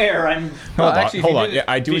straw. Where I'm. Hold on. Yeah,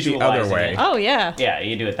 I do it the other way. Oh yeah. Yeah,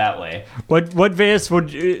 you do it that way. What Veus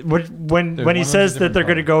would when he says that they're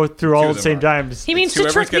going to go through all at the same time? He means to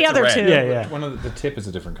Whoever trick the gets other red. two. Yeah. One of the tip is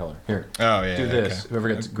a different color. Here. Oh yeah. Do this. okay. Whoever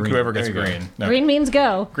gets green. Whoever gets There you go. green. No. Green means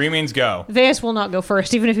go. Green means go. Veus will not go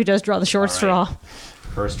first, even if he does draw the short straw.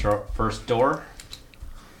 First door.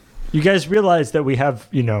 You guys realize that we have,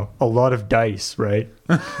 a lot of dice, right?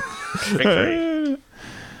 Victory.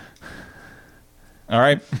 All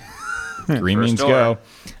right. Green First means door. go.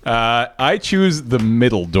 I choose the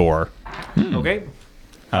middle door. Okay.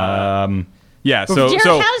 Yeah. So Jared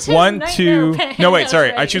has his 1, nightmare 2. pen No, wait.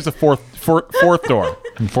 Sorry. I already. choose the fourth door.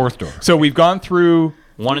 And fourth door. So we've gone through.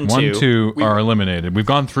 1 and 1, 2. 2 are eliminated. We've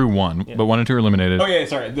gone through one, but 1 and 2 are eliminated. Oh yeah.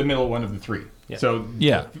 Sorry. The middle one of the three. So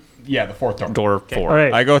Yeah. yeah, the fourth door. Door 4. All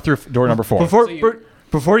right. I go through door number 4.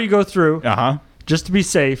 Before you go through, just to be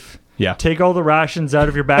safe, Yeah. take all the rations out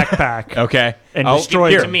of your backpack. Okay. And I'll, destroy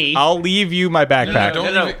here, them. to me. I'll leave you my backpack.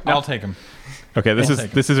 I'll take them. Okay, this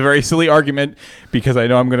is a very silly argument because I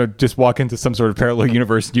know I'm gonna just walk into some sort of parallel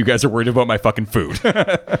universe and you guys are worried about my fucking food.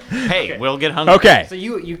 Hey, we'll get hungry. Okay. So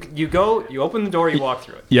you go, you open the door, you walk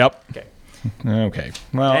through it. Yep. Okay. Okay.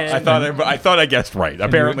 Well, And- I thought I guessed right.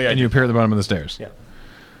 Apparently, and you appear at the bottom of the stairs. Yeah.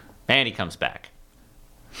 And he comes back.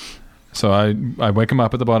 So I wake him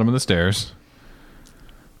up at the bottom of the stairs.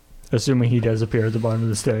 Assuming he does appear at the bottom of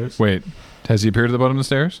the stairs. Wait, has he appeared at the bottom of the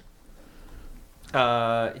stairs?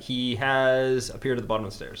 He has appeared at the bottom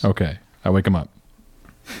of the stairs. Okay, I wake him up.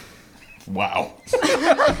 Wow.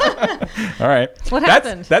 All right. What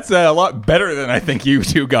happened? That's a lot better than I think you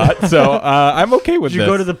two got. So I'm okay with Did you this.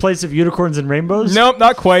 go to the place of unicorns and rainbows? Nope,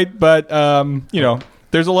 not quite. But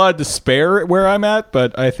there's a lot of despair where I'm at,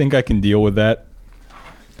 but I think I can deal with that.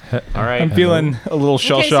 All right. I'm feeling a little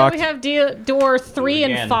shell Okay, so shocked. we have door 3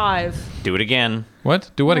 again. and 5. Do it again.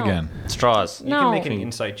 What? Do what No. again? Straws. You No. can make an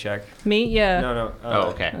insight check. Me, yeah. No. Oh,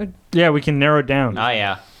 okay. Yeah, we can narrow it down. Ah,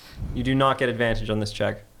 yeah. You do not get advantage on this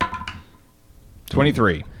check.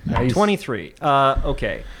 23. Nice. 23.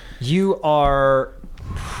 Okay. You are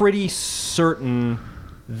pretty certain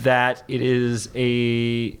that it is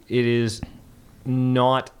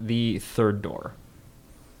not the third door.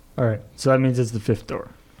 All right, so that means it's the fifth door.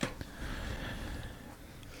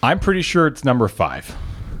 I'm pretty sure it's number 5.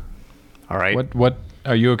 All right. What?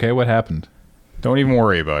 Are you okay? What happened? Don't even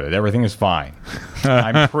worry about it. Everything is fine.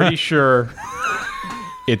 I'm pretty sure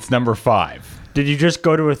it's number 5. Did you just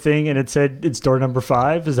go to a thing and it said it's door number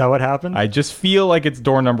 5? Is that what happened? I just feel like it's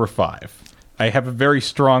door number 5. I have a very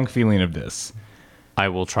strong feeling of this. I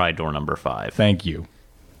will try door number 5. Thank you.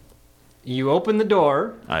 You open the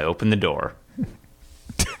door. I open the door.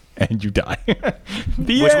 And you die.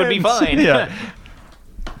 Which would be fine. Yeah.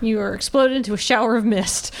 You are exploded into a shower of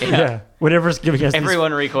mist. yeah. Whatever's giving us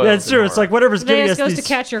Everyone these, recoils. Yeah, it's true. It's like whatever's giving Veus us goes these, to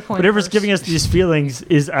catch your coin whatever's first. giving us these feelings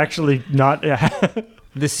is actually not.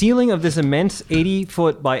 The ceiling of this immense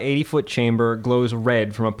 80-foot by 80-foot chamber glows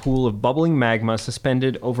red from a pool of bubbling magma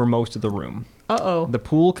suspended over most of the room. Uh-oh. The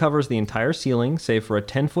pool covers the entire ceiling, save for a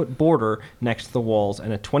 10-foot border next to the walls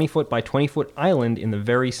and a 20-foot by 20-foot island in the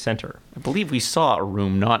very center. I believe we saw a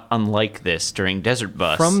room not unlike this during Desert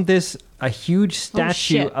Bus. From this, a huge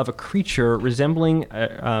statue shit. of a creature resembling...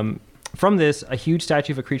 From this, a huge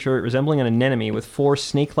statue of a creature resembling an anemone with 4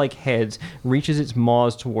 snake-like heads reaches its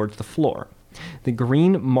maws towards the floor. The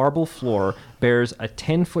green marble floor bears a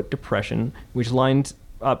 10-foot depression, which lines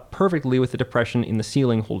up perfectly with the depression in the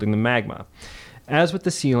ceiling holding the magma. As with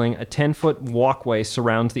the ceiling, a 10-foot walkway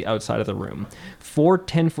surrounds the outside of the room. 4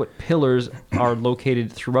 10-foot pillars are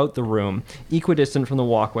located throughout the room, equidistant from the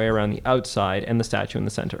walkway around the outside and the statue in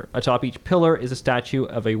the center. Atop each pillar is a statue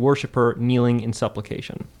of a worshipper kneeling in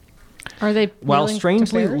supplication. Are they? While willing to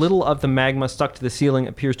strangely bears? little of the magma stuck to the ceiling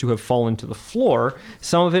appears to have fallen to the floor,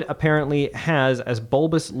 some of it apparently has, as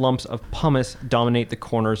bulbous lumps of pumice dominate the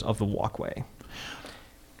corners of the walkway.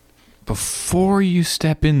 Before you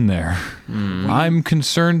step in there, I'm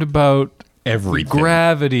concerned about Everything.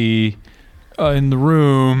 gravity in the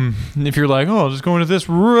room. And if you're like, oh, just go into this,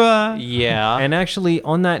 rah. Yeah. And actually,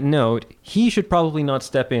 on that note, he should probably not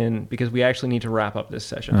step in because we actually need to wrap up this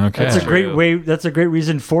session. Okay. That's a great True. way. That's a great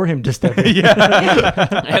reason for him to step in.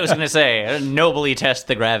 I was going to say, nobly test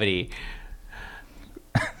the gravity.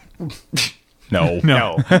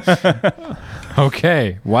 No.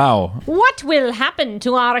 Okay. Wow. What will happen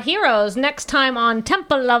to our heroes next time on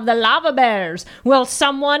Temple of the Lava Bears? Will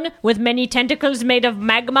someone with many tentacles made of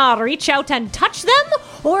magma reach out and touch them?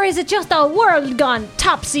 Or is it just a world gone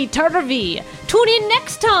topsy-turvy? Tune in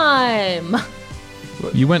next time!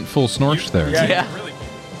 You went full Snorch there. Yeah.